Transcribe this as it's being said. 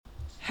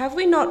Have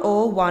we not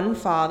all one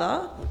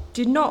Father?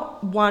 Did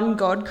not one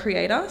God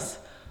create us?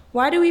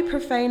 Why do we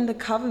profane the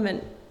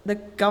covenant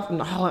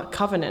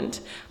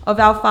of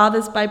our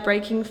fathers by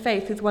breaking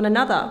faith with one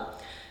another?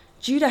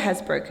 Judah has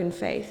broken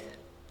faith.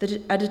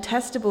 A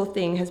detestable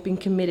thing has been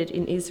committed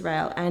in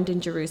Israel and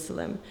in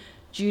Jerusalem.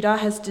 Judah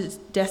has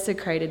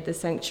desecrated the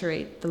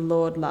sanctuary the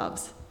Lord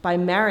loves by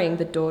marrying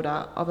the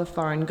daughter of a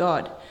foreign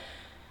god.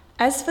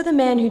 As for the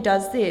man who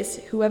does this,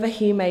 whoever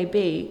he may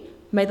be,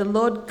 may the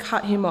Lord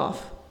cut him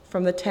off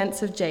from the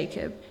tents of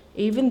Jacob,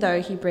 even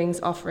though he brings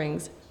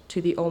offerings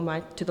to the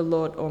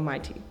Lord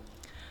Almighty.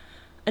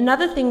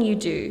 Another thing you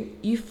do,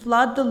 you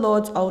flood the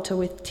Lord's altar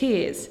with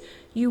tears.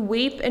 You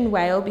weep and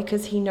wail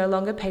because he no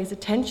longer pays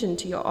attention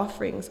to your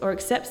offerings or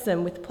accepts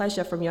them with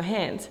pleasure from your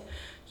hands.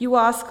 You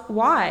ask,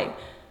 why?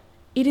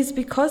 It is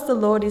because the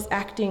Lord is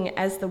acting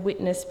as the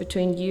witness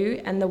between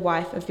you and the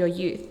wife of your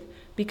youth,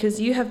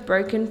 because you have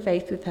broken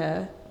faith with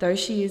her, though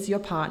she is your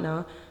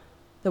partner,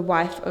 the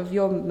wife of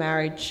your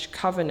marriage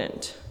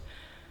covenant.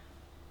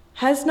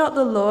 Has not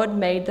the Lord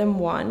made them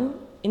one?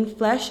 In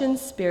flesh and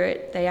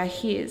spirit they are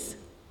his.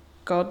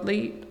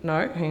 They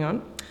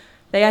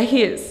are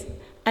his.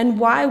 And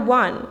why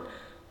one?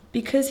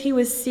 Because he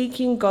was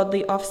seeking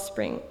godly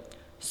offspring.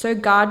 So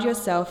guard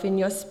yourself in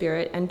your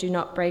spirit and do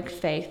not break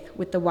faith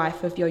with the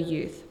wife of your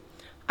youth.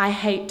 I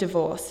hate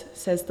divorce,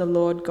 says the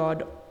Lord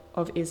God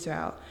of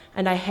Israel,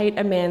 and I hate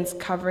a man's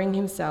covering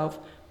himself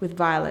with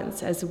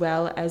violence as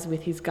well as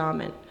with his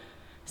garment,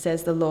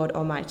 says the Lord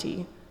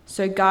Almighty.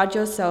 So guard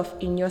yourself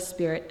in your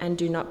spirit and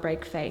do not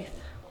break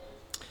faith.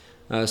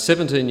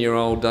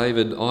 17-year-old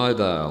David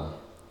Iredale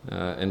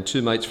and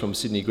two mates from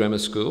Sydney Grammar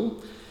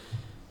School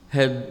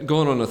had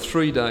gone on a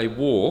 3-day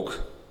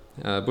walk,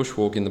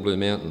 bushwalk in the Blue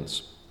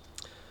Mountains.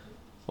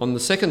 On the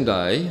second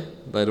day,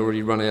 they'd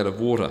already run out of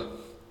water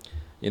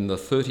in the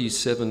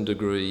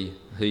 37-degree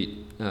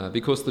heat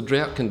because the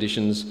drought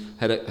conditions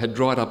had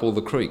dried up all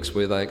the creeks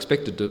where they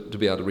expected to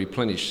be able to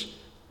replenish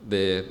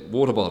their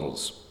water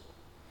bottles.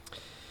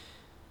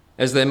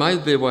 As they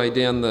made their way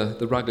down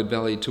the rugged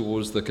valley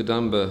towards the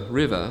Kadumba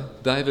River,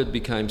 David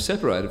became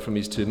separated from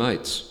his two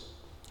mates.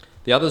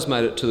 The others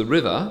made it to the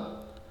river,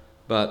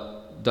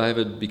 but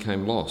David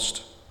became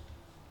lost.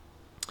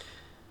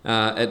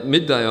 At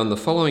midday on the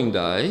following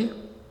day,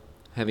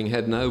 having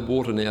had no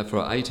water now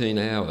for 18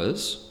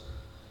 hours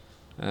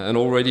and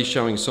already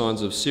showing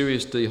signs of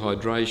serious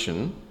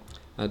dehydration,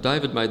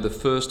 David made the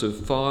first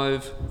of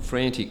 5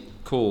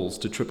 frantic calls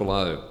to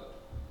 000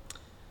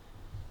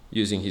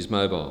 using his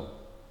mobile.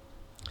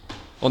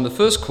 On the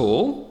first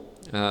call,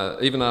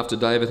 even after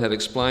David had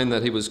explained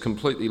that he was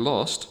completely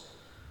lost,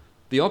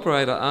 the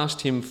operator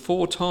asked him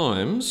 4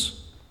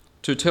 times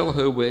to tell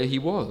her where he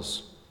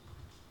was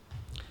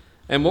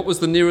and what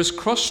was the nearest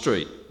cross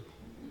street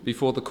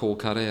before the call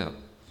cut out.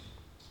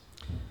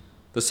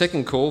 The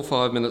second call,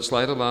 5 minutes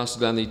later,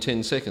 lasted only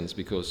 10 seconds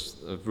because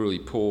of really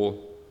poor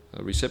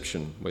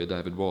reception where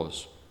David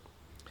was.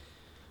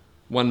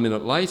 1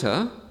 minute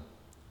later,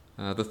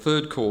 the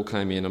third call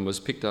came in and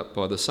was picked up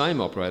by the same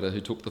operator who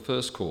took the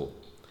first call.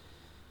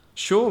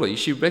 Surely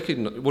she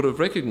would have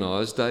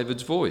recognised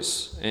David's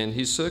voice and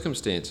his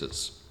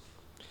circumstances.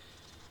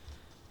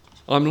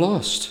 I'm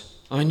lost.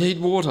 I need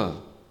water.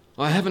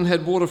 I haven't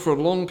had water for a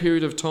long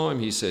period of time,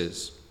 he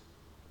says.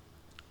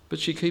 But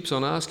she keeps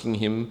on asking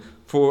him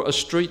for a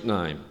street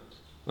name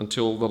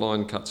until the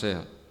line cuts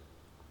out.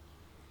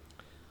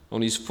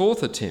 On his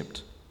 4th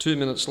attempt, 2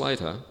 minutes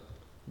later,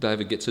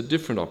 David gets a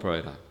different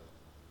operator.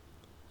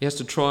 He has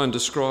to try and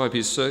describe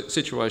his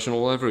situation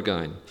all over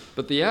again,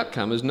 but the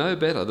outcome is no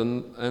better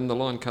and the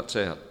line cuts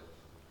out.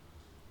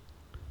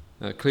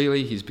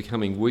 Clearly he's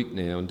becoming weak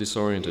now and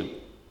disoriented.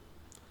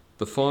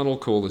 The final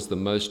call is the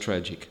most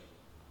tragic.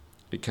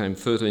 It came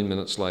 13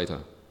 minutes later.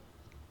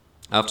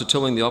 After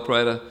telling the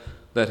operator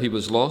that he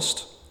was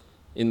lost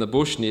in the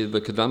bush near the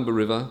Kadumba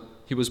River,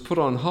 he was put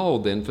on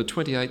hold then for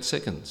 28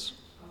 seconds.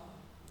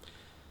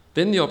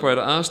 Then the operator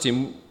asked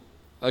him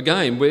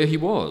again where he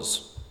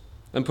was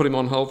and put him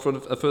on hold for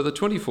a further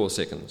 24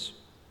 seconds.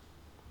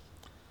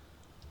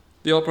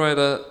 The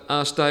operator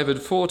asked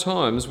David 4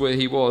 times where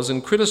he was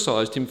and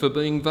criticised him for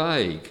being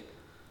vague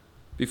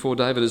before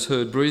David is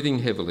heard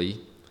breathing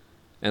heavily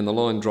and the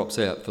line drops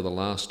out for the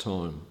last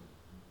time.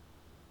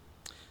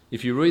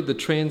 If you read the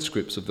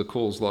transcripts of the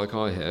calls like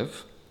I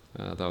have,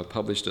 they were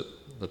published at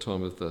the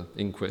time of the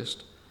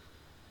inquest,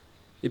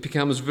 it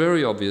becomes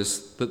very obvious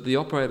that the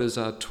operators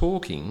are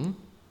talking,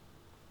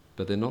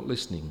 but they're not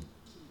listening.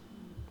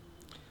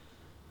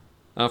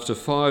 After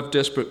 5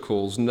 desperate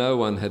calls, no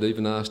one had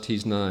even asked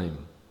his name.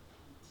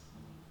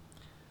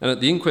 And at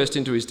the inquest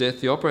into his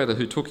death, the operator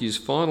who took his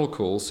final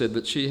call said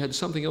that she had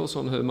something else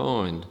on her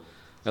mind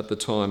at the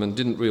time and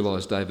didn't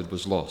realise David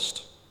was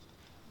lost.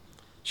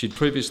 She'd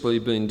previously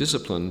been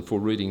disciplined for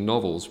reading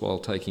novels while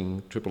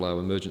taking 000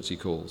 emergency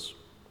calls.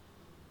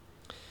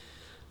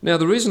 Now,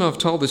 the reason I've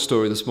told this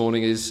story this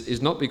morning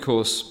is not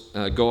because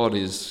God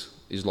is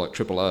like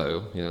 000,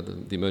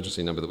 the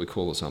emergency number that we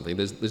call or something.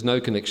 There's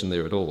no connection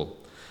there at all.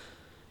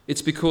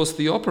 It's because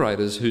the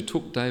operators who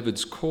took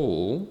David's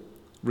call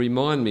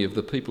remind me of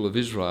the people of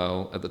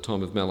Israel at the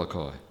time of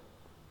Malachi,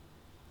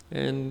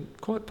 and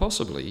quite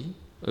possibly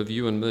of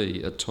you and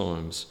me at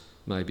times,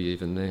 maybe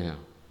even now.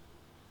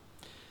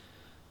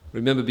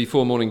 Remember,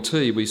 before morning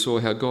tea, we saw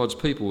how God's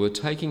people were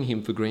taking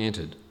him for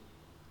granted.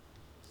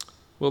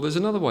 Well, there's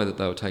another way that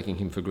they were taking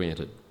him for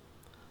granted.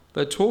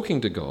 They're talking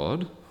to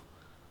God,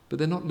 but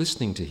they're not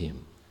listening to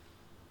him.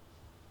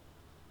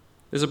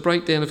 There's a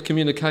breakdown of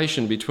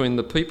communication between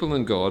the people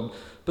and God,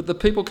 but the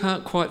people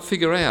can't quite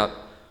figure out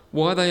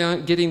why they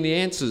aren't getting the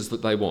answers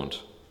that they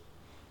want,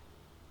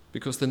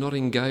 because they're not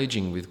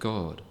engaging with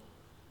God.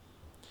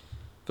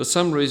 For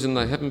some reason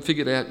they haven't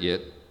figured out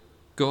yet,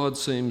 God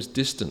seems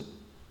distant,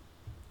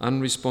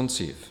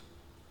 unresponsive.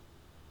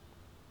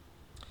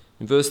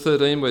 In verse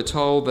 13, we're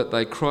told that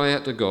they cry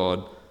out to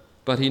God,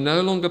 but he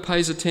no longer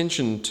pays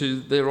attention to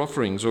their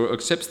offerings or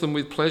accepts them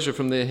with pleasure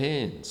from their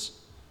hands.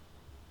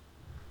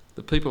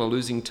 The people are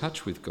losing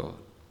touch with God.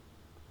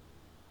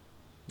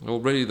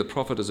 Already the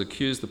prophet has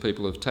accused the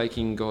people of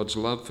taking God's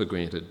love for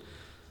granted.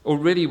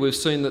 Already we've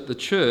seen that the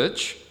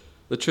church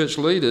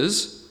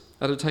leaders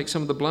are to take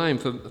some of the blame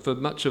for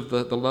much of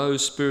the low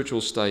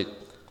spiritual state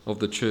of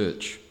the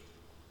church.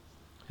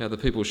 How the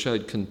people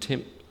showed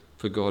contempt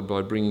for God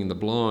by bringing the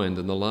blind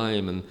and the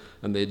lame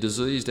and their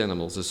diseased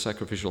animals as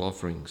sacrificial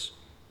offerings.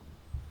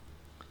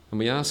 And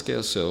we ask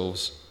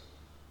ourselves,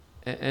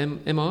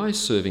 am I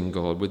serving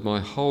God with my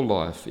whole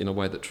life in a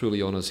way that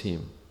truly honours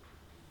him?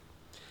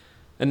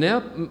 And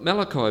now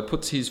Malachi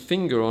puts his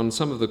finger on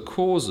some of the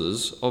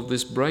causes of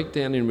this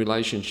breakdown in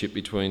relationship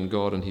between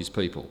God and his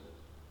people.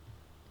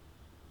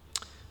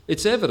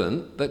 It's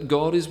evident that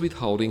God is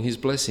withholding his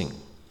blessing.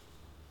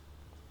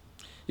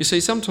 You see,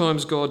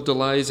 sometimes God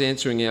delays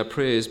answering our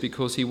prayers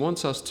because he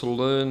wants us to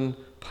learn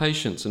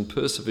patience and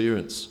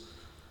perseverance,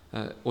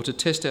 or to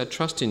test our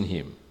trust in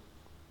him.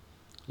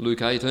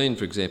 Luke 18,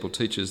 for example,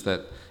 teaches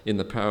that in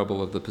the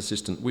parable of the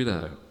persistent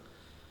widow.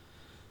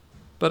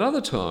 But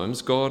other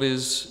times, God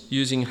is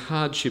using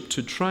hardship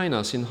to train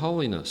us in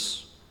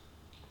holiness.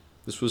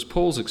 This was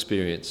Paul's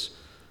experience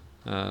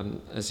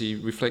as he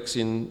reflects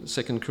in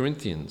 2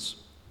 Corinthians.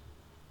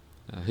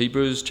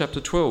 Hebrews chapter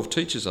 12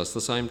 teaches us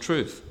the same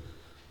truth.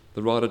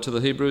 The writer to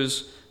the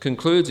Hebrews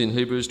concludes in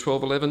Hebrews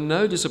 12:11,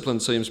 "No discipline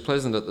seems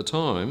pleasant at the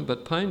time,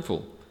 but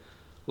painful.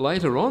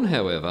 Later on,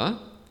 however,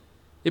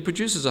 it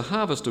produces a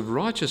harvest of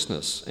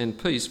righteousness and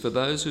peace for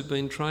those who've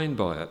been trained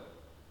by it."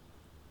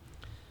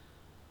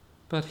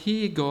 But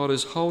here God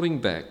is holding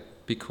back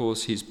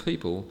because his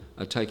people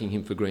are taking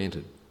him for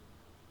granted.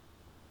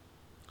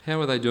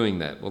 How are they doing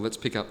that? Well, let's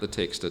pick up the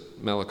text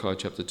at Malachi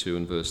chapter 2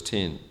 and verse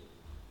 10.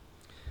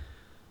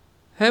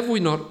 "Have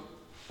we not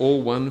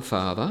all one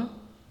Father?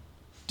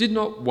 Did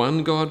not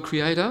one God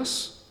create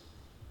us?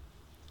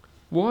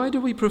 Why do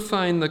we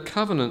profane the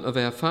covenant of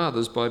our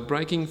fathers by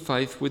breaking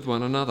faith with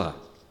one another?"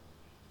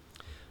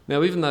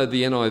 Now, even though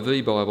the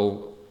NIV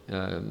Bible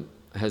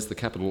has the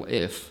capital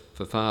F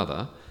for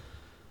father,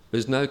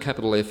 there's no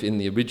capital F in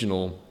the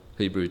original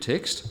Hebrew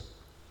text.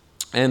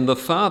 And the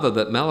father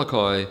that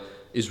Malachi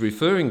is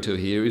referring to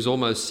here is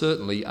almost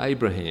certainly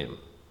Abraham.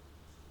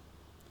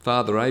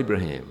 Father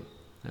Abraham,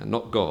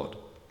 not God.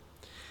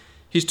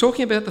 He's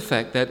talking about the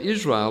fact that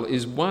Israel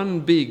is one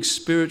big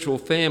spiritual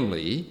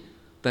family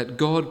that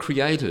God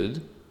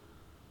created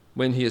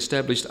when he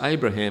established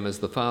Abraham as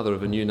the father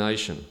of a new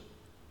nation,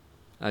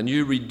 a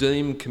new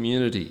redeemed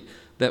community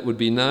that would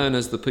be known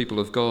as the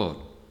people of God.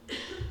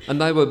 And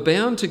they were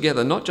bound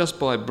together not just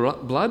by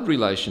blood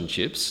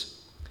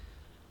relationships,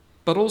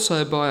 but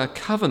also by a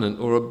covenant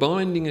or a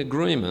binding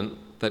agreement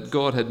that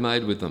God had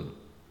made with them.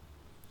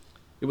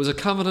 It was a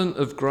covenant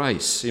of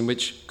grace in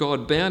which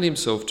God bound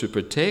himself to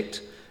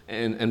protect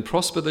and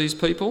prosper these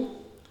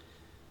people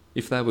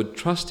if they would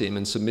trust him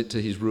and submit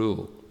to his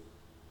rule.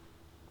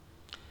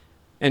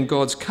 And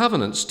God's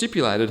covenant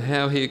stipulated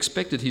how he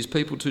expected his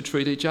people to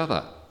treat each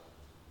other.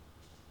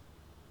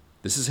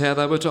 This is how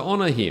they were to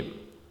honour him.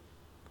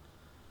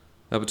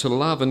 They were to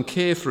love and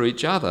care for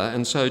each other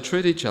and so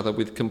treat each other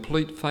with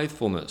complete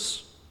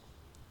faithfulness.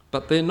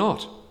 But they're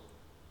not,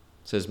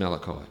 says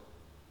Malachi.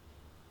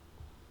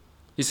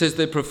 He says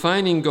they're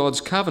profaning God's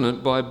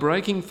covenant by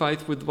breaking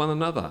faith with one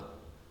another.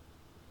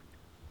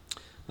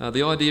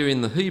 The idea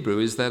in the Hebrew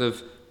is that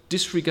of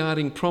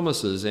disregarding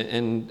promises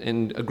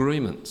and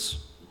agreements.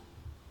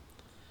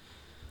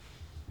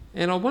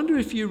 And I wonder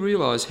if you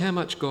realise how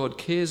much God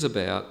cares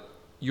about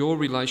your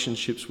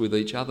relationships with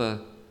each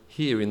other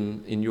here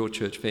in your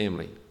church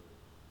family.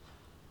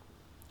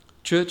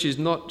 Church is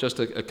not just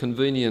a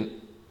convenient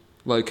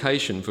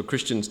location for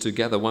Christians to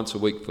gather once a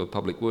week for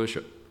public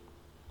worship.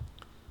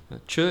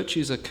 Church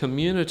is a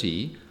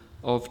community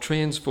of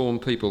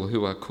transformed people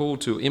who are called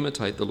to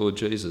imitate the Lord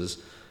Jesus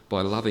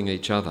by loving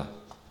each other.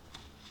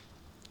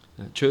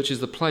 Church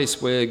is the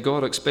place where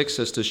God expects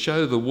us to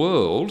show the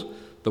world,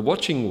 the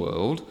watching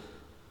world,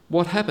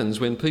 what happens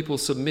when people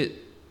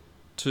submit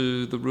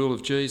to the rule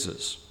of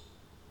Jesus.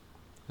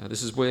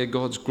 This is where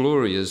God's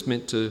glory is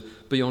meant to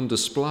be on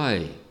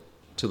display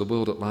to the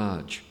world at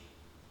large.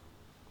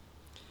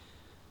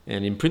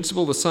 And in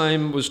principle, the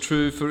same was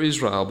true for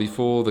Israel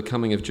before the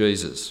coming of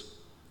Jesus.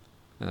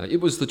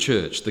 It was the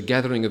church, the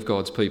gathering of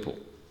God's people.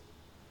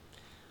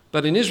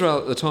 But in Israel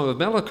at the time of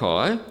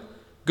Malachi,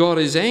 God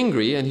is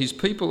angry and his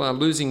people are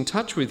losing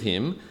touch with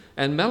him,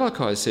 and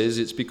Malachi says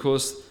it's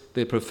because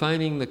they're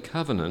profaning the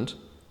covenant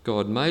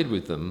God made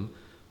with them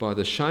by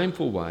the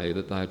shameful way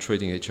that they are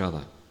treating each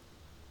other.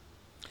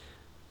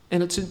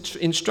 And it's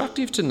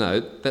instructive to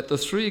note that the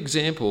three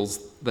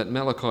examples that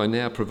Malachi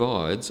now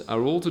provides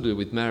are all to do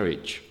with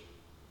marriage.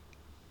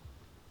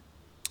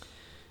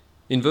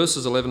 In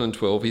verses 11 and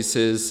 12, he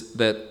says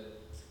that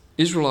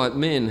Israelite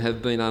men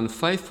have been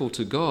unfaithful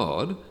to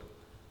God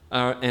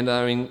and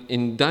are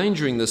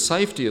endangering the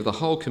safety of the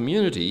whole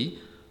community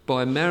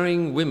by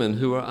marrying women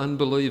who are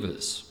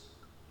unbelievers.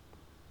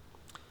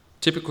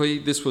 Typically,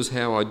 this was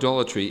how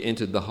idolatry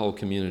entered the whole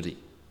community.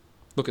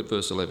 Look at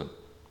verse 11.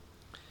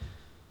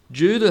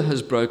 Judah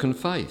has broken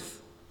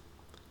faith.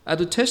 A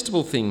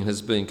detestable thing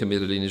has been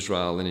committed in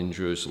Israel and in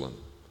Jerusalem.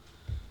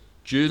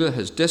 Judah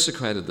has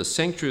desecrated the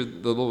sanctuary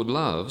the Lord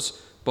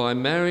loves by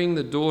marrying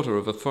the daughter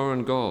of a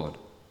foreign god.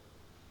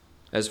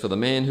 As for the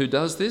man who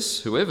does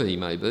this, whoever he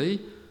may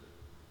be,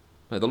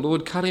 may the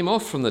Lord cut him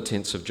off from the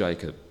tents of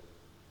Jacob,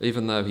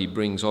 even though he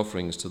brings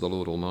offerings to the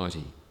Lord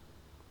Almighty.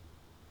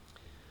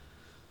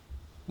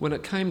 When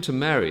it came to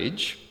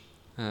marriage,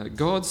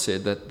 God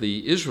said that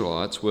the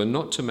Israelites were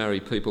not to marry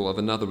people of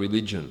another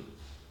religion,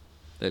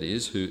 that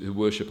is, who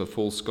worship a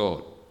false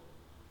god.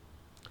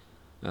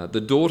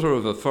 The daughter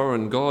of a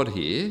foreign god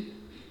here,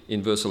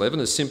 in verse 11,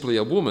 is simply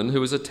a woman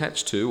who is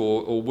attached to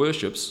or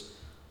worships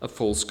a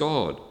false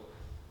god.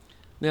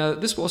 Now,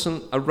 this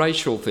wasn't a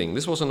racial thing.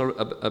 This wasn't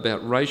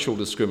about racial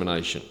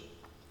discrimination.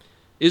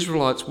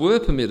 Israelites were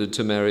permitted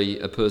to marry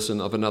a person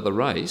of another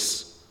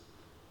race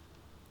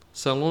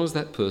so long as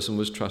that person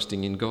was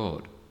trusting in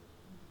God.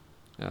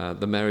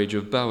 The marriage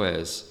of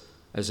Boaz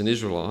as an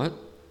Israelite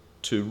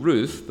to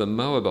Ruth, the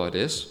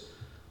Moabitess,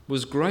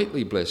 was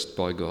greatly blessed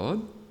by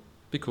God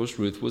because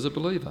Ruth was a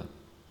believer.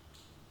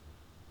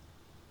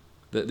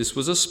 That this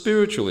was a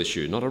spiritual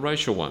issue, not a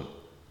racial one.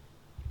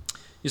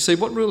 You see,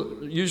 what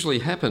usually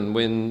happened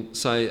when,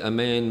 say, a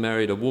man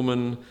married a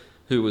woman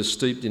who was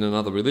steeped in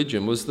another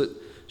religion was that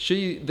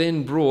she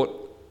then brought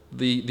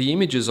the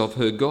images of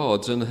her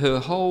gods and her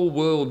whole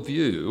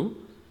worldview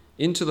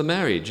into the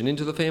marriage and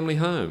into the family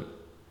home.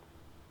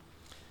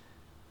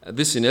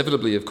 This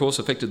inevitably, of course,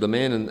 affected the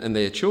man and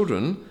their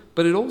children,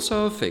 but it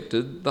also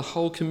affected the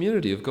whole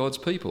community of God's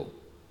people.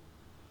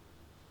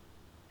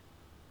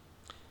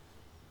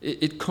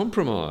 It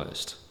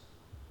compromised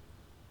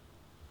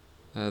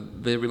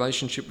their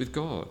relationship with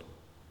God.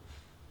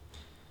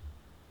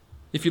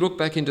 If you look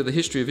back into the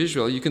history of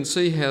Israel, you can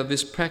see how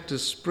this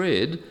practice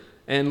spread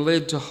and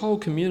led to whole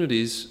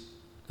communities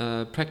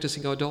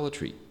practicing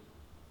idolatry.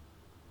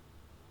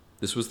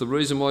 This was the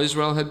reason why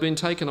Israel had been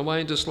taken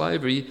away into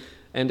slavery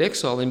and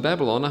exile in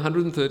Babylon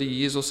 130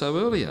 years or so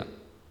earlier.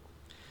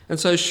 And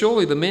so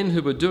surely the men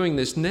who were doing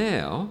this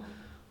now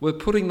were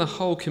putting the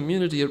whole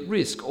community at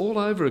risk all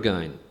over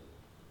again.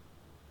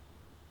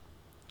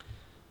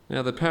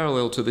 Now, the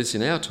parallel to this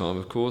in our time,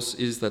 of course,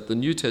 is that the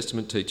New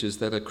Testament teaches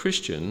that a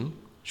Christian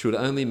should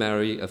only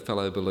marry a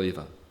fellow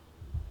believer.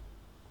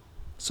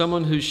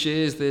 Someone who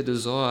shares their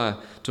desire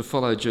to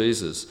follow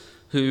Jesus,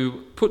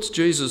 who puts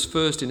Jesus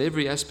first in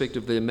every aspect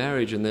of their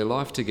marriage and their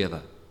life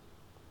together.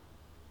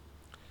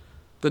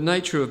 The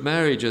nature of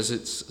marriage, as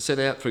it's set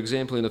out, for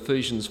example, in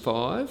Ephesians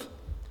 5,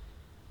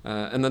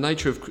 and the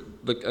nature of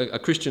a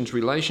Christian's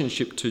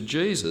relationship to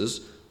Jesus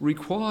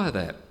require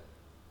that.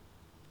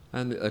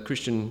 And a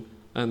Christian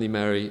only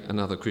marry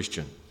another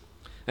Christian.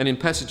 And in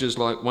passages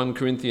like 1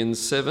 Corinthians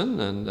 7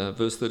 and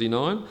verse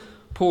 39,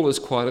 Paul is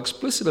quite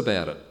explicit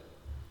about it.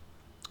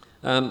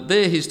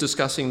 There he's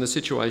discussing the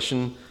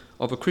situation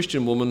of a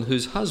Christian woman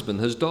whose husband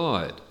has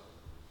died.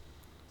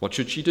 What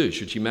should she do?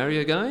 Should she marry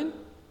again?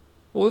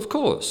 Well, of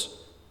course.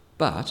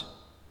 But,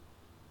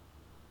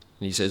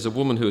 and he says, a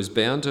woman who is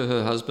bound to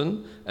her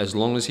husband as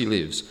long as he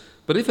lives.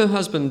 But if her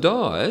husband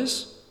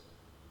dies,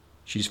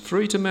 she's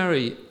free to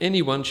marry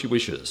anyone she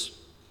wishes.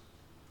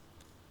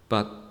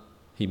 But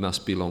he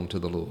must belong to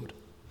the Lord.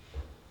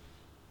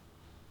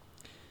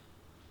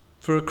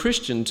 For a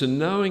Christian to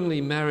knowingly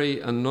marry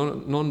a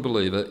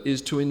non-believer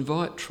is to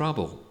invite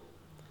trouble,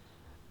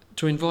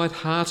 to invite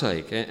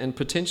heartache and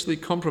potentially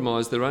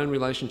compromise their own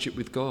relationship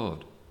with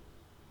God.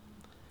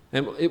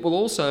 And it will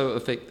also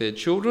affect their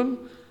children,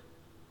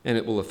 and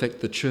it will affect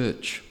the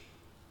church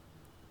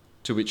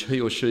to which he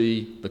or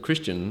she, the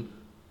Christian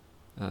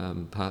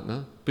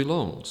partner,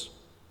 belongs.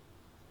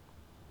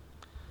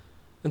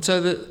 And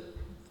so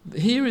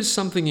here is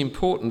something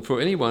important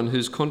for anyone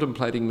who's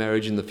contemplating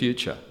marriage in the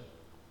future.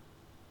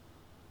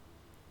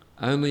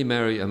 Only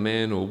marry a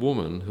man or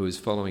woman who is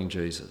following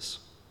Jesus.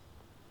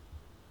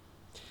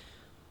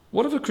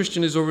 What if a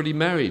Christian is already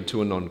married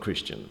to a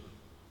non-Christian?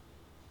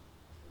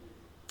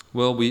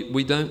 Well,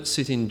 we don't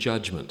sit in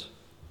judgment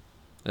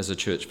as a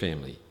church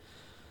family.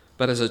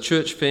 But as a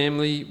church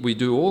family, we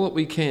do all that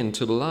we can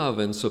to love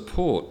and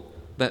support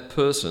that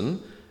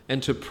person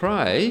and to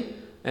pray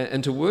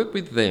and to work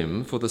with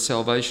them for the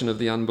salvation of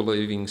the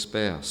unbelieving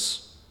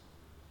spouse.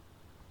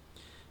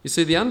 You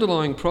see, the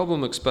underlying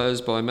problem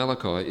exposed by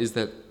Malachi is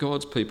that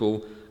God's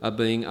people are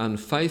being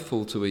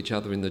unfaithful to each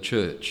other in the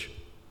church.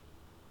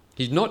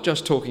 He's not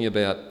just talking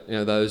about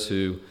those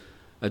who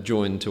are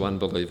joined to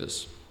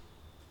unbelievers.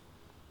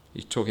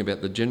 He's talking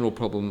about the general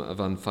problem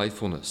of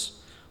unfaithfulness.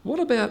 What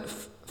about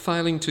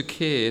failing to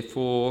care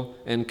for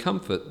and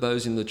comfort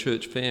those in the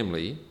church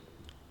family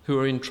who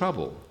are in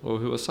trouble or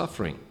who are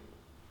suffering?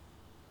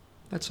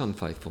 That's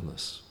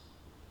unfaithfulness.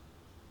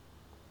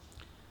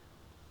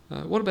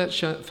 What about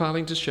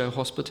failing to show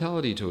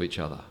hospitality to each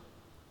other?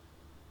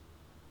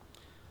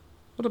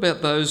 What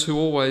about those who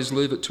always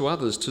leave it to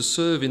others to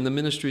serve in the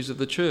ministries of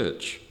the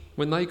church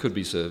when they could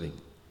be serving?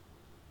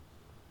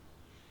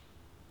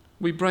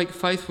 We break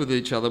faith with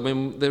each other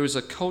when there is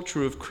a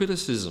culture of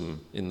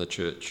criticism in the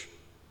church,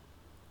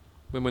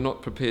 when we're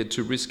not prepared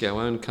to risk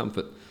our own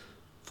comfort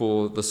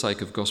for the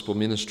sake of gospel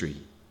ministry.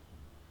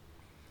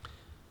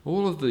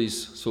 All of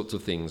these sorts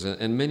of things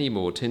and many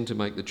more tend to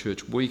make the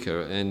church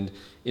weaker, and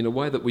in a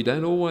way that we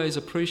don't always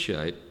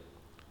appreciate,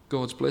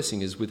 God's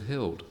blessing is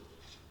withheld.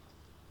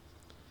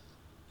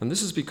 And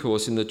this is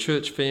because in the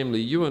church family,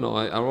 you and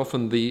I are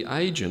often the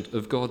agent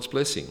of God's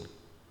blessing.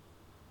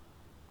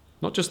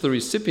 Not just the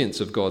recipients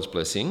of God's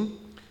blessing,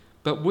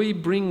 but we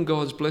bring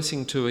God's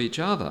blessing to each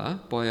other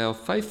by our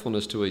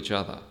faithfulness to each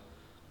other.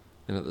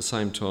 And at the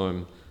same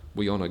time,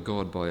 we honour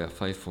God by our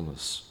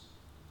faithfulness.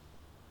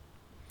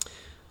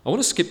 I want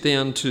to skip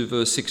down to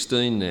verse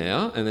 16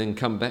 now and then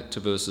come back to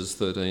verses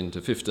 13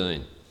 to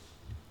 15.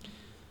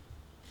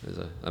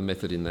 There's a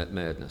method in that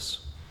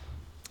madness.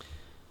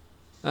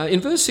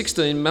 In verse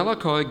 16,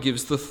 Malachi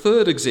gives the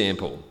third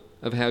example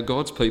of how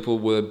God's people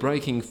were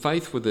breaking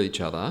faith with each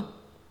other.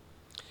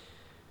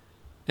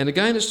 And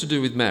again, it's to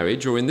do with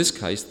marriage, or in this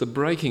case, the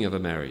breaking of a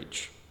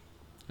marriage.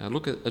 Now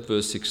look at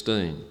verse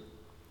 16.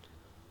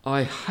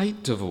 I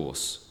hate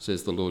divorce,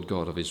 says the Lord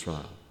God of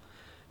Israel.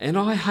 And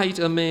I hate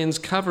a man's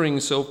covering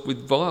himself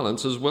with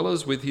violence as well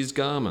as with his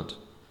garment,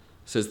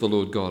 says the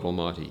Lord God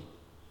Almighty.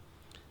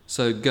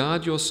 So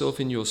guard yourself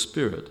in your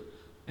spirit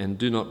and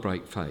do not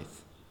break faith.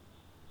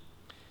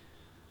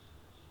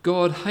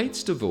 God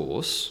hates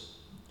divorce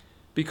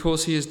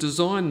because he has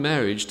designed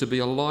marriage to be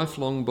a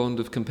lifelong bond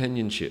of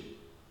companionship,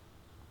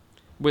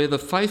 where the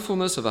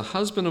faithfulness of a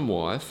husband and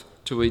wife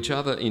to each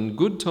other in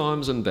good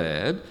times and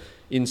bad,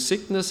 in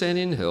sickness and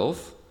in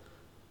health,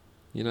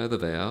 the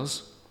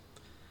vows,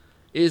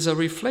 is a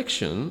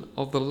reflection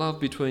of the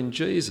love between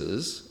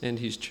Jesus and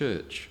his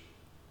church.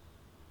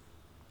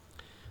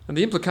 And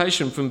the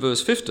implication from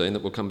verse 15,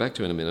 that we'll come back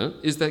to in a minute,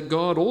 is that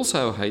God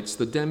also hates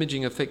the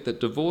damaging effect that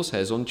divorce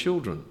has on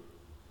children.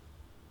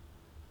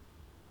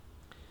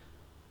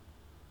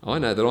 I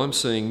know that I'm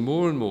seeing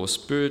more and more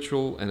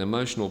spiritual and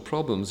emotional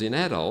problems in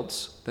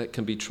adults that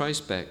can be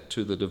traced back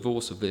to the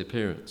divorce of their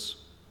parents.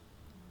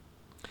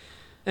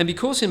 And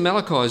because in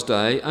Malachi's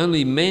day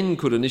only men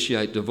could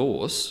initiate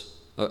divorce,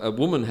 a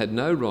woman had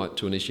no right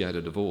to initiate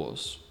a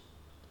divorce,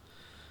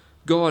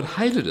 God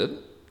hated it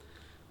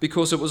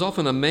because it was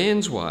often a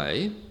man's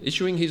way,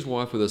 issuing his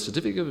wife with a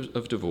certificate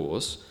of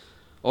divorce,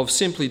 of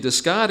simply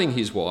discarding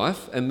his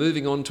wife and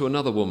moving on to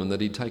another woman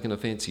that he'd taken a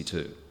fancy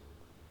to.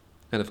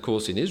 And of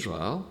course in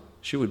Israel,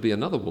 she would be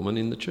another woman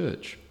in the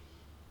church.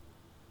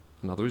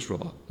 Another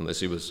Israelite, unless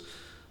he was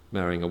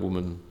marrying a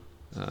woman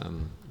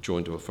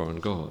joined to a foreign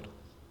god.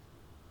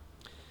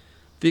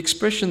 The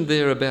expression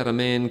there about a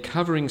man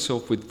covering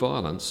himself with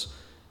violence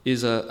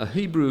is a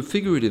Hebrew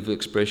figurative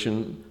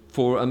expression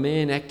for a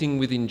man acting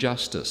with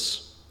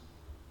injustice,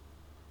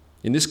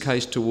 in this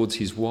case towards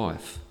his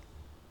wife.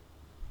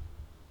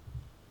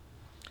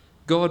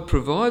 God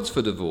provides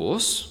for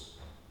divorce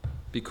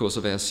because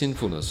of our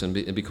sinfulness and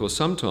because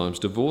sometimes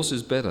divorce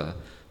is better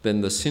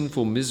than the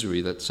sinful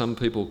misery that some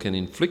people can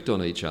inflict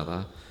on each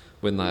other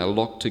when they are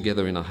locked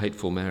together in a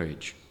hateful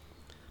marriage.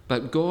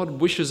 But God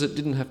wishes it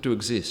didn't have to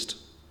exist.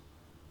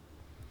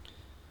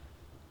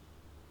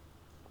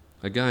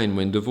 Again,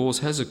 when divorce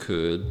has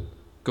occurred,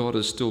 God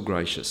is still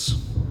gracious.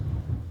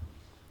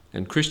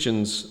 And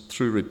Christians,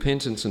 through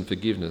repentance and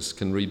forgiveness,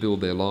 can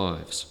rebuild their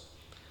lives.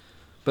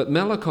 But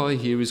Malachi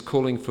here is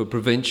calling for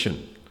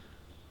prevention.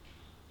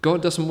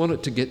 God doesn't want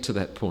it to get to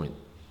that point.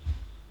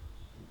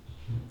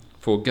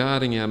 For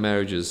guarding our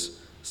marriages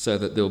so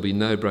that there'll be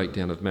no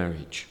breakdown of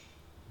marriage.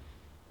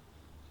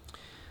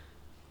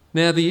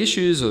 Now, the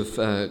issues of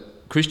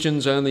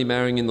Christians only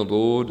marrying in the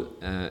Lord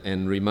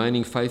and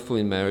remaining faithful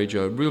in marriage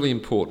are really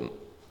important.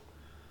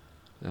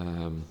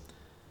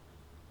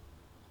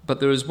 But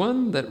there is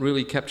one that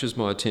really captures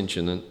my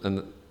attention,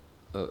 and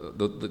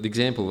the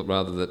example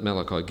that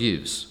Malachi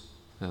gives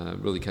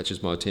really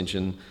catches my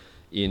attention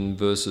in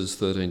verses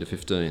 13 to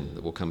 15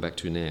 that we'll come back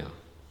to now.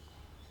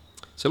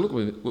 So look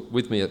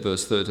with me at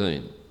verse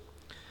 13.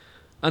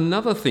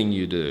 Another thing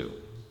you do,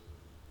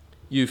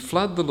 you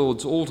flood the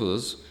Lord's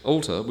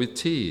altar with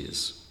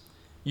tears.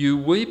 You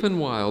weep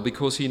and wail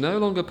because he no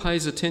longer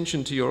pays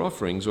attention to your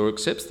offerings or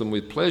accepts them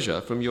with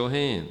pleasure from your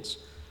hands.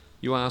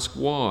 You ask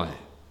why.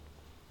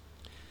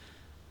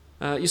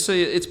 You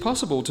see, it's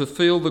possible to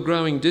feel the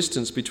growing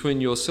distance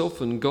between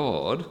yourself and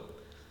God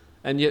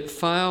and yet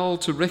fail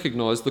to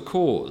recognise the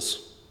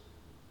cause,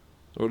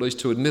 or at least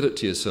to admit it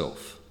to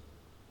yourself.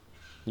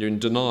 You're in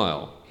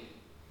denial.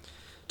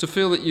 To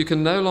feel that you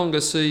can no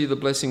longer see the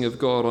blessing of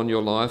God on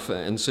your life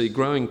and see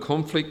growing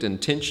conflict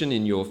and tension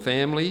in your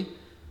family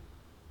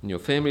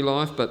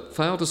life, but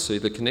fail to see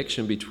the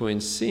connection between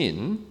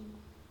sin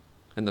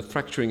and the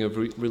fracturing of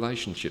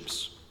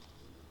relationships.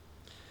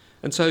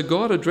 And so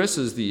God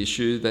addresses the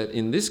issue that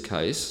in this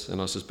case, and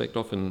I suspect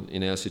often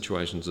in our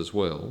situations as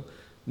well,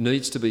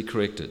 needs to be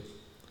corrected.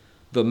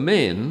 The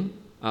men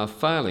are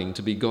failing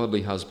to be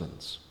godly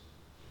husbands.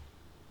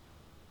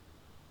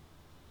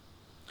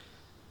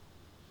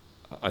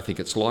 I think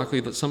it's likely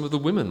that some of the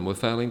women were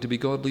failing to be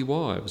godly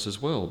wives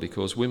as well,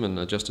 because women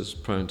are just as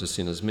prone to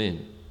sin as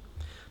men.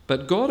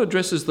 But God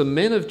addresses the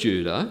men of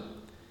Judah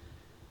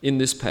in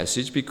this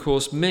passage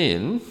because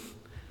men,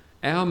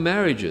 our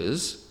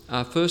marriages,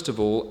 are first of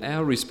all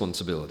our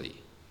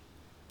responsibility.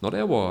 Not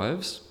our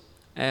wives,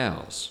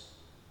 ours.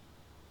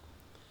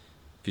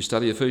 If you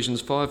study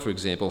Ephesians 5, for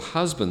example,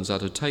 husbands are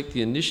to take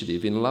the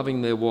initiative in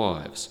loving their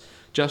wives,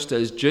 just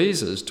as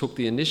Jesus took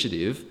the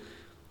initiative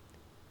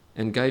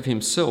and gave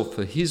himself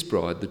for his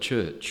bride, the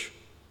church.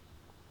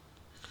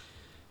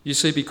 You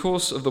see,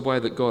 because of the way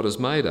that God has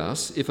made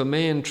us, if a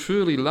man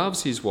truly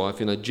loves his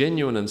wife in a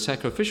genuine and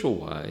sacrificial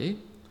way,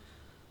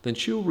 then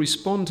she'll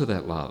respond to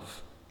that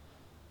love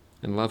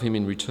and love him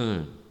in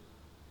return.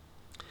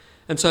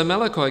 And so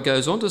Malachi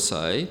goes on to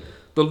say,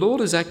 the Lord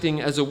is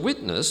acting as a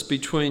witness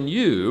between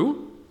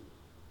you,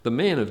 the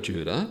man of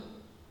Judah,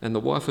 and the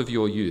wife of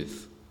your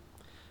youth,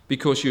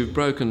 because you've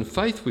broken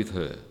faith with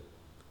her,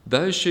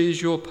 though she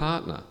is your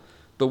partner,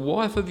 the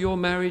wife of your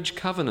marriage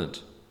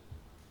covenant.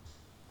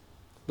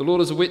 The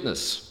Lord is a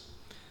witness.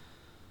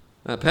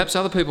 Perhaps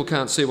other people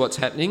can't see what's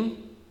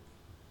happening,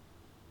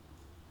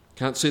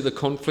 can't see the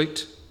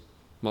conflict.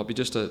 Might be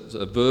just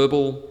a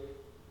verbal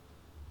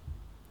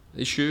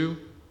issue,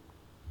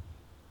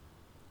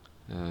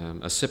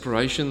 a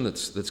separation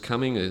that's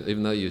coming,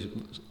 even though you're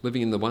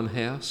living in the one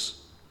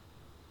house.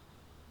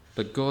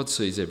 But God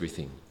sees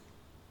everything.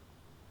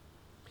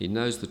 He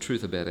knows the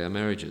truth about our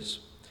marriages.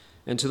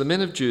 And to the men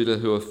of Judah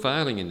who are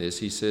failing in this,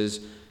 he says,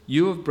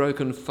 you have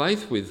broken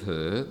faith with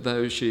her,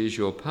 though she is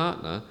your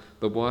partner,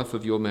 the wife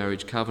of your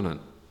marriage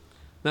covenant.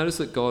 Notice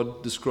that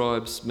God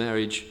describes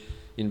marriage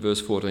in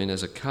verse 14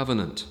 as a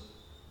covenant.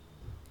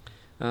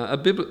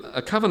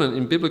 A covenant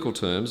in biblical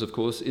terms, of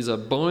course, is a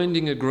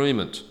binding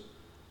agreement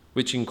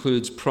which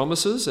includes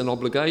promises and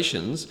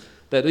obligations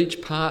that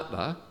each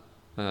party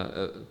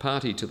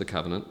to the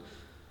covenant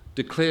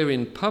declare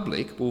in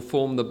public will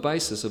form the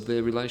basis of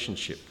their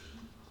relationship.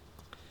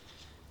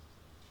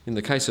 In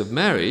the case of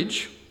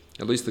marriage,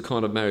 at least the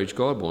kind of marriage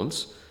God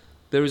wants,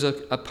 there is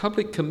a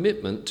public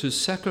commitment to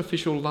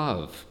sacrificial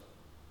love.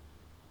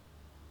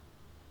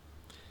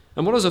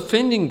 And what is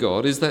offending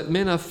God is that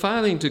men are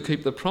failing to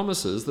keep the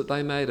promises that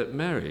they made at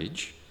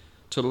marriage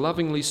to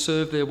lovingly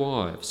serve their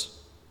wives.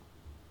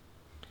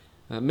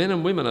 Men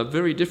and women are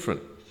very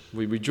different.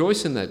 We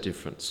rejoice in that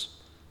difference.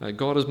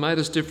 God has made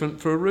us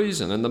different for a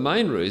reason, and the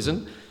main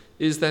reason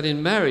is that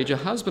in marriage a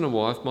husband and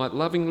wife might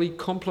lovingly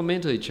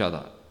complement each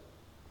other.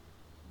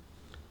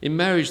 In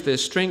marriage, their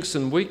strengths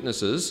and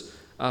weaknesses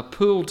are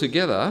pooled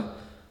together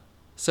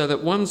so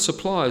that one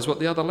supplies what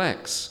the other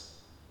lacks,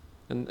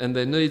 and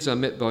their needs are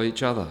met by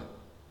each other.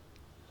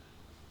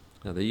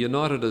 Now, they're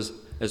united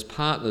as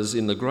partners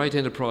in the great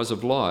enterprise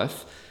of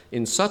life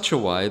in such a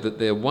way that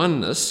their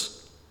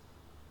oneness,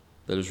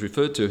 that is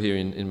referred to here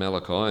in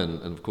Malachi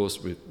and of course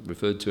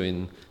referred to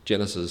in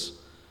Genesis,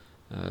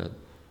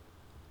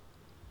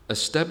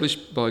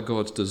 established by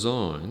God's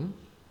design,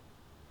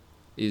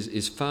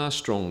 is far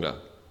stronger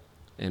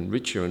and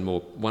richer and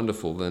more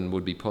wonderful than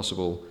would be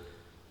possible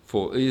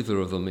for either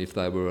of them if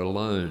they were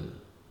alone.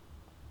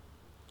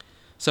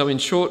 So in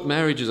short,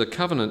 marriage is a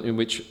covenant in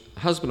which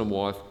husband and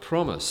wife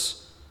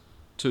promise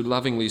to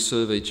lovingly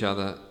serve each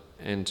other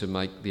and to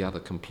make the other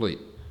complete.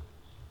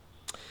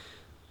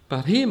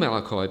 But here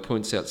Malachi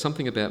points out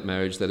something about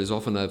marriage that is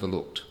often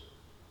overlooked.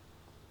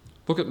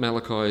 Look at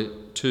Malachi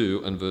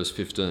 2 and verse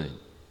 15.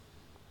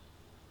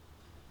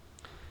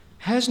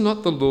 Has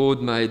not the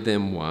Lord made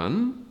them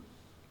one?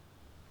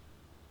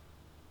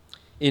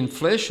 In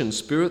flesh and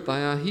spirit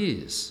they are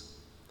his.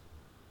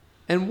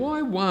 And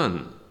why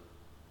one?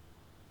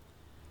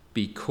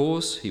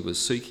 Because he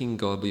was seeking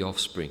godly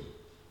offspring.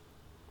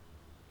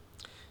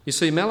 You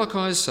see,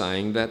 Malachi is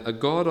saying that a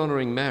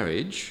God-honouring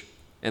marriage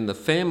and the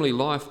family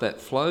life that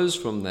flows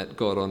from that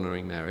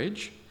God-honouring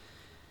marriage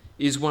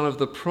is one of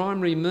the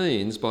primary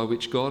means by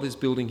which God is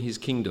building his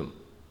kingdom.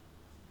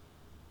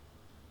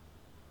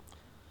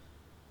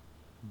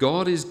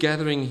 God is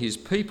gathering his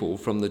people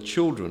from the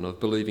children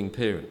of believing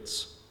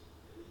parents.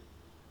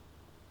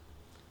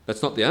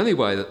 That's not the only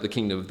way that the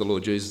kingdom of the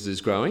Lord Jesus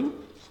is growing,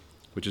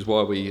 which is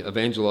why we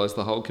evangelise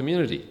the whole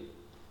community.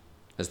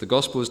 As the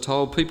gospel is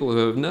told, people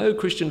who have no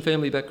Christian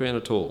family background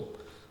at all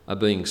are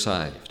being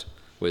saved.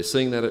 We're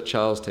seeing that at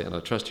Charlestown.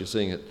 I trust you're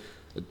seeing it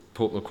at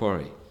Port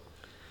Macquarie.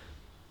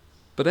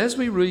 But as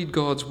we read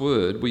God's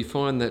word, we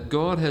find that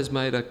God has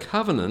made a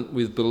covenant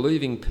with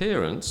believing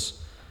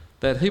parents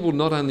that he will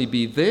not only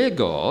be their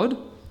God,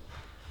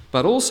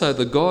 but also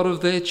the God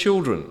of their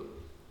children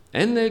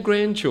and their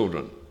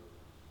grandchildren,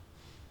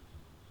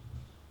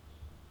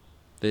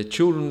 their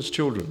children's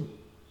children.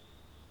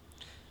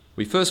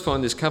 We first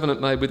find this covenant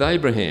made with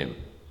Abraham,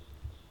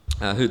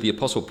 who the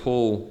Apostle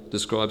Paul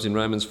describes in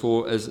Romans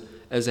 4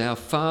 as our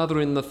father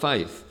in the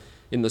faith,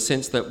 in the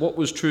sense that what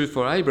was true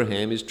for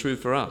Abraham is true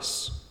for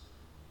us.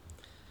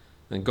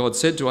 And God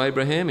said to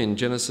Abraham in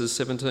Genesis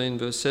 17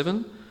 verse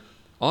 7,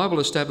 "I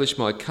will establish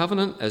my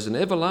covenant as an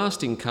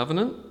everlasting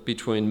covenant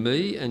between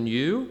me and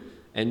you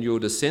and your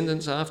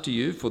descendants after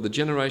you for the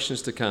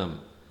generations to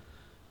come,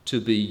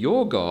 to be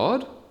your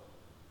God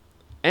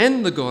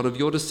and the God of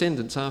your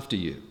descendants after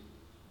you."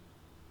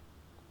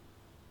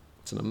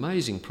 It's an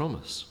amazing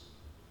promise.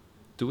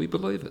 Do we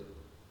believe it?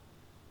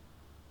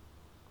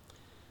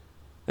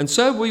 And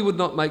so we would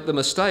not make the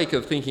mistake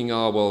of thinking,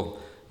 oh, well,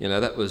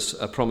 that was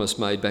a promise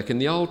made back in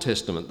the Old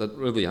Testament that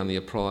really only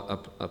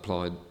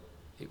applied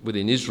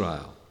within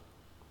Israel.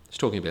 It's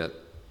talking about,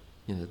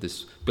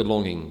 this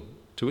belonging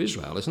to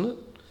Israel, isn't it?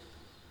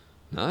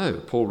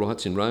 No, Paul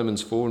writes in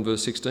Romans 4 and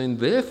verse 16,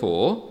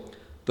 "Therefore,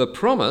 the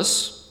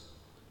promise,"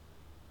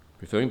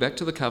 referring back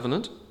to the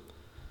covenant,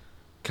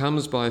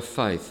 "comes by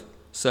faith,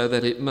 so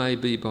that it may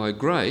be by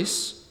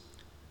grace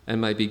and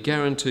may be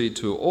guaranteed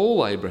to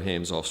all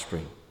Abraham's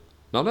offspring,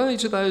 not only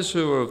to those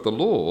who are of the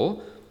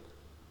law,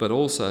 but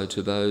also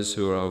to those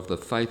who are of the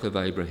faith of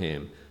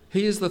Abraham.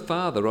 He is the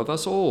father of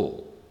us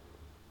all."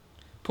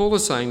 Paul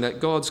is saying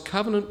that God's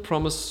covenant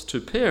promise to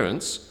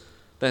parents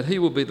that he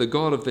will be the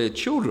God of their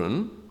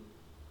children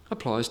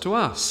applies to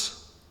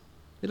us.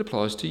 It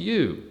applies to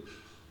you.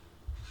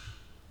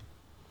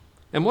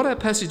 And what our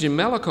passage in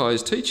Malachi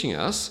is teaching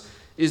us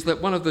is that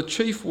one of the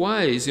chief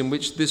ways in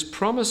which this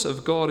promise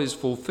of God is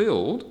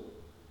fulfilled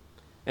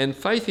and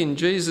faith in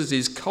Jesus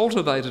is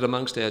cultivated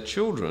amongst our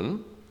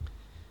children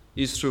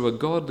is through a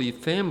godly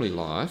family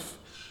life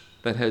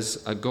that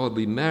has a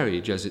godly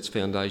marriage as its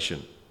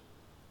foundation.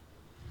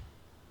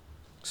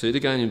 See it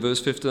again in verse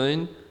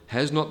 15.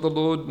 "Has not the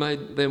Lord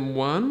made them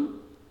one?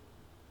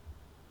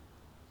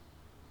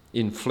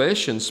 In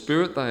flesh and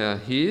spirit they are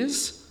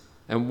his.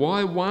 And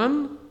why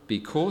one?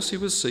 Because he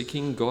was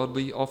seeking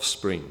godly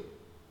offspring."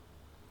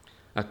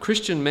 A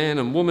Christian man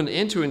and woman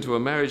enter into a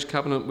marriage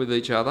covenant with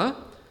each other,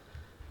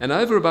 and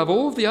over above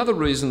all of the other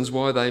reasons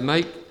why they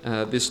make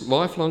this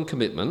lifelong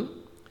commitment,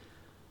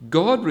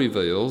 God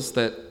reveals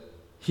that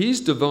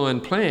his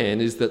divine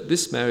plan is that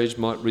this marriage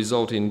might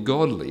result in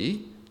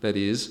godly, that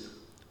is,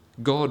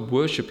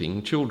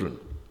 God-worshipping children.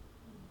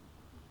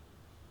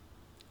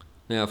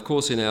 Now, of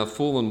course, in our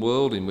fallen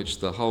world in which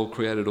the whole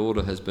created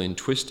order has been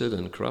twisted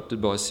and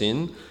corrupted by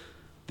sin,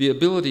 the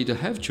ability to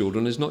have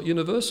children is not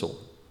universal.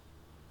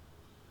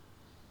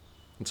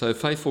 And so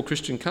faithful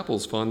Christian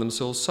couples find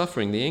themselves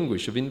suffering the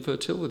anguish of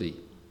infertility.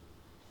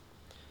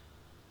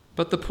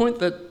 But the point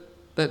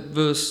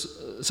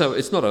so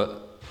it's not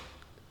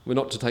we're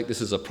not to take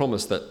this as a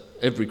promise that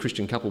every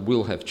Christian couple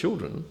will have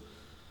children.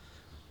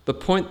 The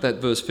point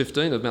that verse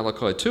 15 of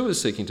Malachi 2 is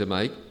seeking to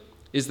make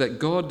is that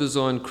God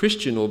designed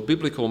Christian or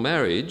biblical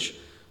marriage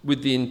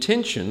with the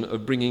intention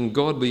of bringing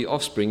godly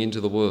offspring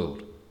into the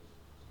world.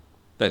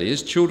 That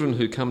is, children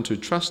who come to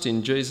trust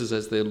in Jesus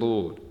as their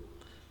Lord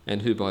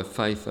and who by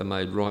faith are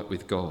made right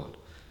with God.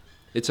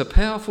 It's a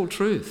powerful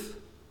truth.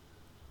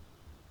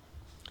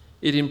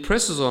 It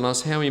impresses on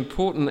us how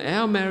important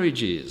our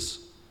marriage is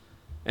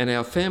and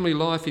our family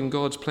life in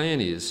God's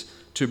plan is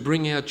to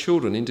bring our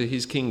children into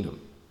his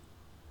kingdom.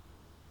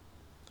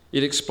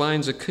 It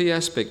explains a key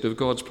aspect of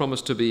God's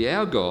promise to be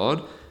our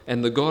God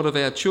and the God of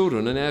our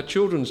children and our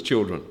children's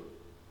children.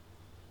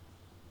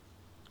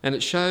 And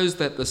it shows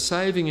that the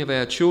saving of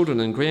our children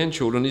and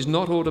grandchildren is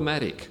not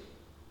automatic.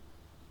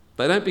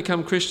 They don't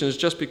become Christians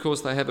just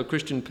because they have a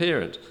Christian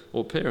parent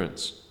or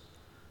parents.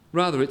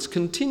 Rather, it's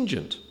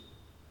contingent.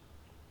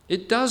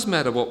 It does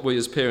matter what we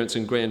as parents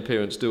and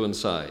grandparents do and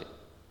say.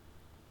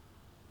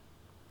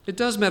 It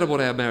does matter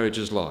what our marriage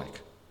is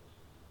like.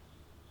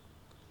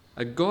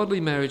 A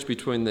godly marriage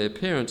between their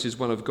parents is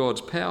one of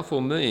God's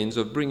powerful means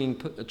of bringing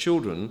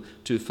children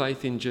to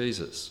faith in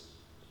Jesus.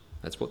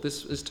 That's what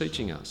this is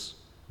teaching us.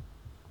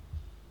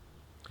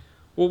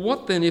 Well,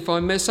 what then if I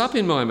mess up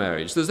in my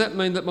marriage? Does that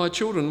mean that my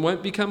children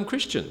won't become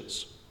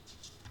Christians?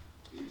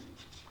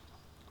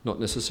 Not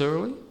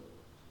necessarily.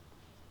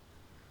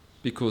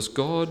 Because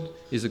God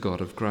is a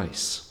God of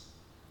grace.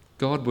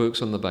 God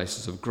works on the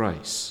basis of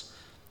grace,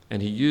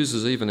 and he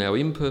uses even our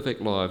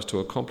imperfect lives to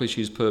accomplish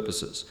his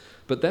purposes.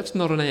 But that's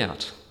not an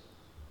out.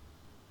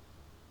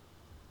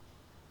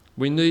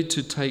 We need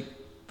to take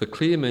the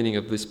clear meaning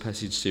of this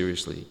passage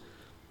seriously.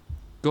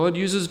 God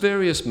uses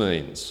various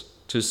means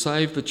to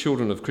save the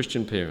children of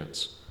Christian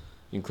parents,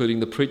 including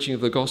the preaching of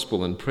the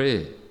gospel and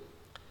prayer.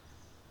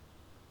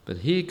 But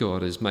here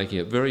God is making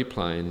it very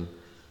plain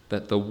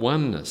that the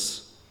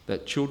oneness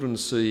that children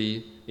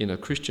see in a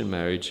Christian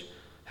marriage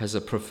has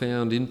a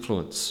profound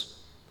influence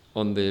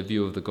on their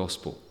view of the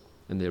gospel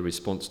and their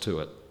response to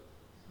it.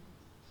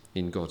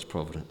 in God's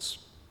providence.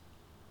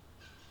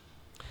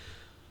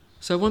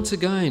 So once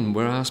again,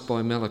 we're asked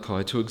by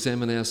Malachi to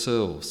examine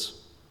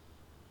ourselves.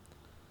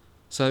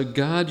 So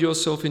guard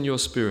yourself in your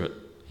spirit,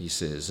 he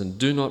says, and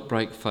do not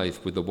break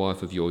faith with the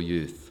wife of your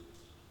youth.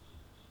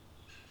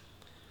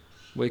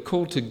 We're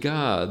called to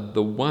guard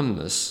the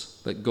oneness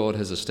that God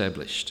has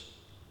established.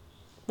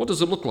 What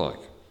does it look like?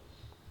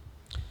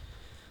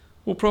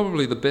 Well,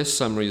 probably the best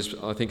summary,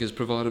 I think, is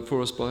provided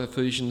for us by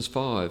Ephesians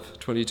 5,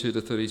 22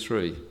 to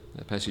 33,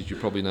 a passage you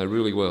probably know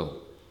really well.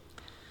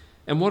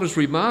 And what is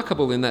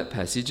remarkable in that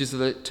passage is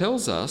that it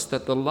tells us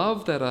that the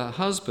love that a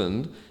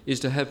husband is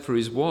to have for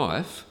his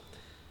wife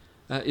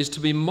is to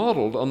be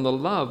modelled on the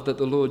love that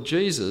the Lord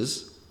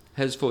Jesus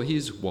has for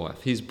his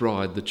wife, his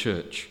bride, the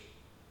church.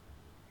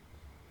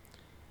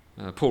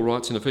 Paul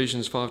writes in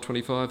Ephesians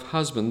 5:25,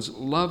 "Husbands,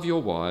 love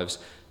your wives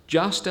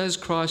just as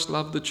Christ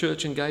loved the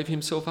church and gave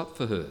himself up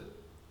for her."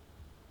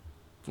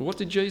 Well, what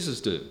did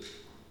Jesus do?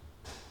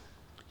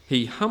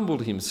 He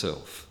humbled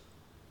himself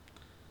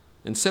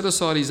and set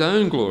aside his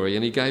own glory,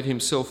 and he gave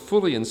himself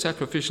fully and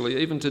sacrificially,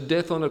 even to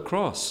death on a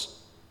cross,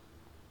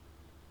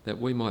 that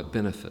we might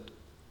benefit.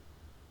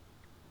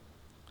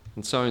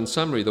 And so, in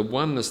summary, the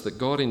oneness that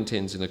God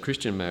intends in a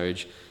Christian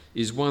marriage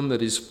is one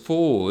that is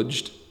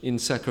forged in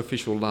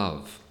sacrificial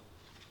love.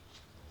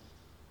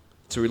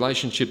 It's a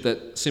relationship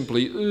that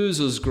simply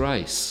oozes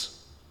grace.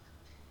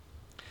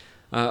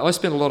 I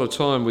spent a lot of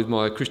time with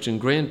my Christian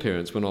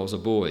grandparents when I was a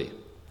boy.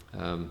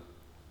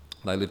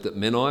 They lived at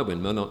Menai,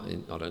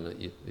 I don't know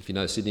if you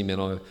know Sydney.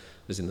 Menai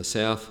was in the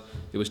south.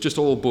 It was just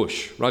all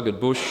bush, rugged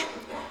bush.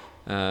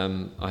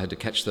 I had to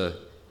catch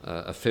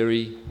a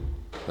ferry,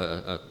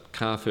 a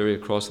car ferry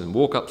across, and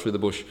walk up through the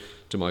bush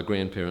to my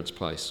grandparents'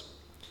 place.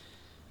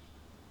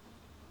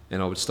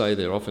 And I would stay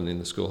there often in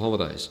the school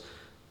holidays.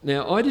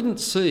 Now, I didn't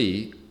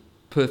see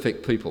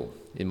perfect people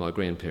in my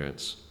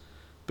grandparents,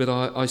 but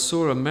I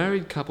saw a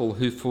married couple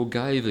who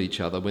forgave each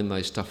other when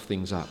they stuffed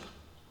things up,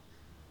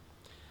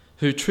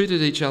 who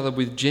treated each other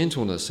with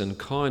gentleness and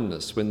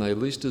kindness when they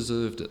least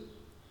deserved it,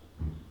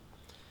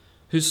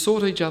 who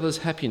sought each other's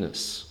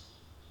happiness,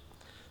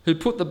 who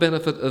put the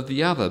benefit of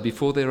the other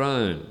before their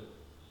own,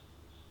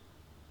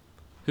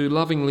 who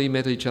lovingly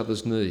met each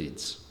other's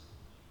needs.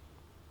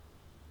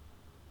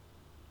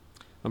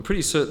 I'm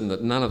pretty certain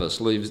that none of us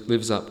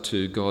lives up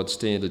to God's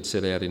standard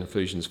set out in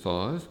Ephesians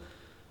 5,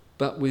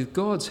 but with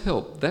God's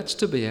help, that's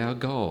to be our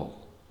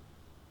goal.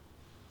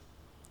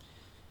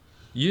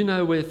 You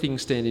know where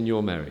things stand in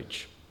your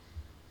marriage.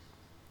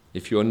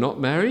 If you're not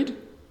married,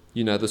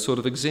 you know the sort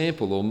of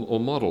example or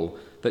model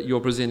that you're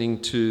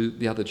presenting to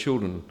the other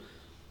children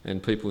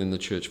and people in the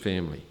church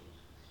family.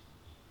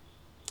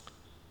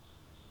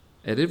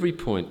 At every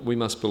point, we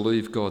must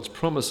believe God's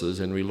promises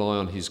and rely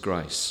on his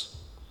grace.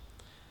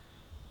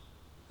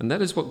 And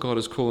that is what God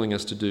is calling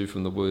us to do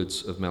from the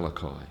words of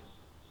Malachi.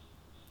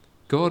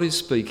 God is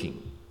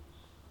speaking.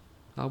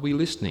 Are we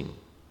listening?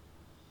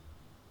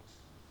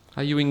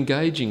 Are you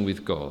engaging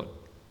with God?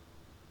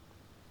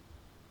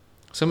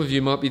 Some of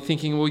you might be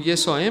thinking, well,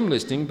 yes, I am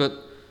listening,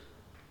 but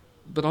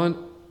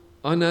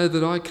I know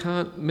that I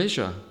can't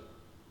measure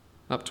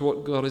up to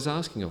what God is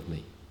asking of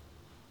me.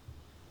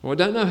 Or I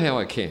don't know how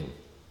I can.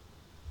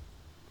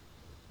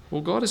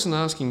 Well, God isn't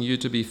asking you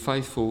to be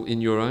faithful in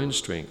your own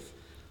strength,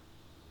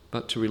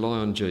 but to rely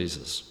on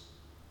Jesus.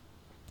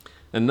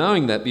 And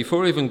knowing that,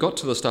 before he even got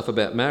to the stuff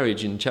about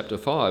marriage in chapter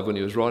 5, when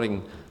he was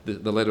writing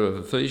the letter of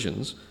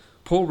Ephesians,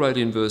 Paul wrote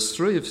in verse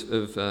 3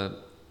 of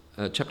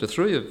chapter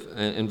 3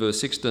 and verse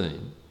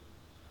 16,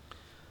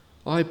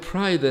 "I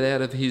pray that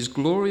out of his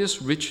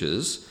glorious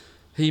riches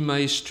he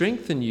may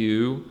strengthen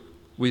you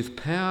with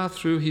power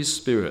through his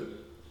Spirit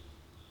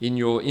in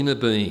your inner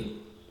being,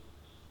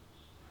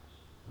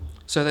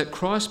 so that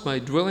Christ may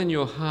dwell in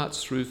your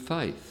hearts through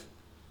faith."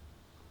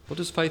 What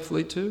does faith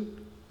lead to?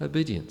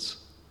 Obedience.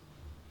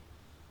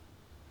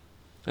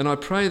 "And I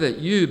pray that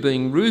you,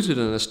 being rooted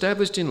and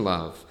established in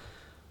love,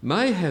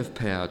 may have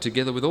power,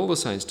 together with all the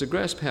saints, to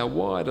grasp how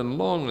wide and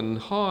long and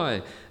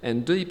high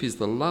and deep is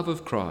the love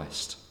of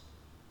Christ,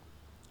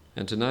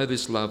 and to know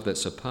this love that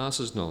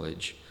surpasses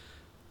knowledge,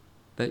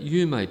 that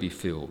you may be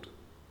filled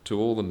to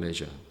all the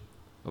measure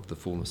of the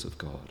fullness of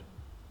God."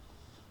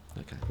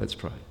 Okay, let's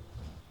pray.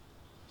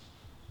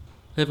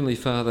 Heavenly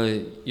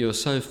Father, you're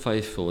so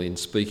faithful in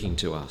speaking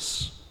to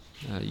us.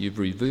 You've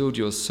revealed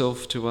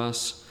yourself to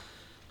us.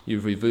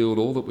 You've revealed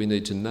all that we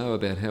need to know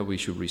about how we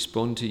should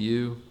respond to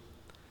you,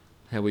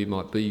 how we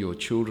might be your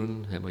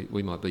children, how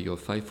we might be your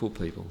faithful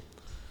people.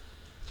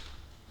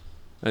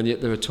 And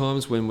yet there are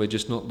times when we're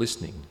just not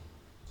listening,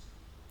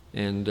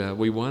 and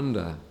we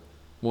wonder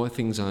why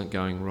things aren't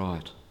going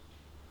right.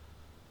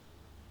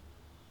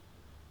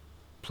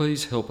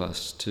 Please help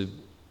us to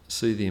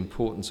see the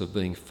importance of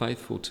being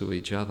faithful to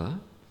each other,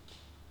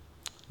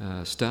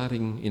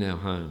 starting in our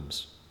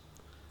homes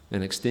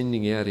and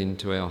extending out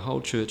into our whole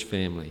church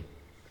family.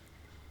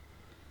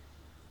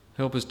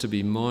 Help us to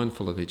be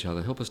mindful of each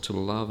other. Help us to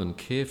love and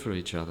care for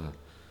each other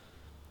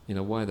in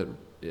a way that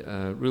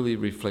really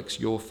reflects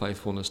your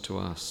faithfulness to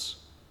us.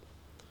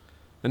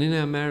 And in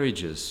our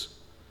marriages,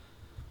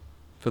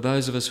 For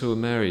those of us who are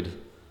married,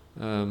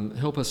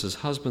 help us as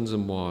husbands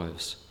and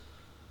wives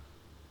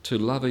to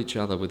love each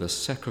other with a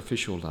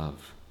sacrificial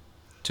love,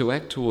 to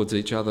act towards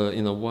each other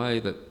in a way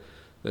that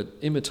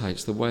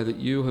imitates the way that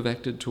you have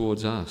acted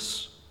towards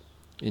us,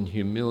 in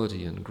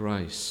humility and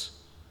grace,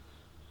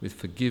 with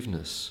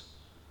forgiveness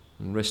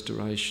and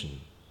restoration.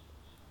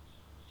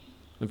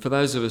 And for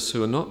those of us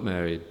who are not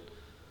married,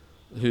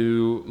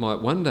 who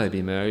might one day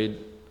be married,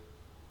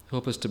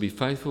 help us to be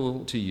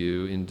faithful to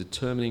you in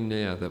determining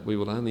now that we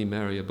will only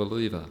marry a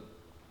believer,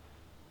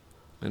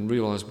 and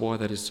realise why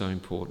that is so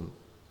important.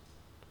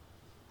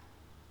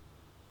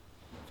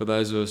 For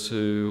those of us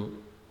who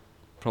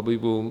probably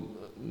will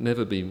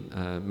never be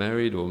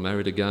married or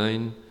married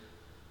again,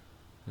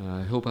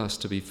 help us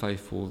to be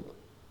faithful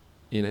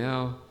in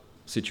our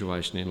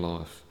situation in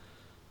life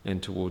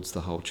and towards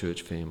the whole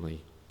church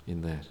family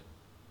in that.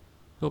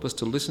 Help us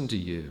to listen to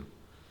you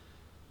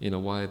in a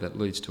way that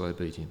leads to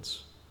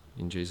obedience.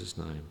 In Jesus'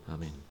 name, amen.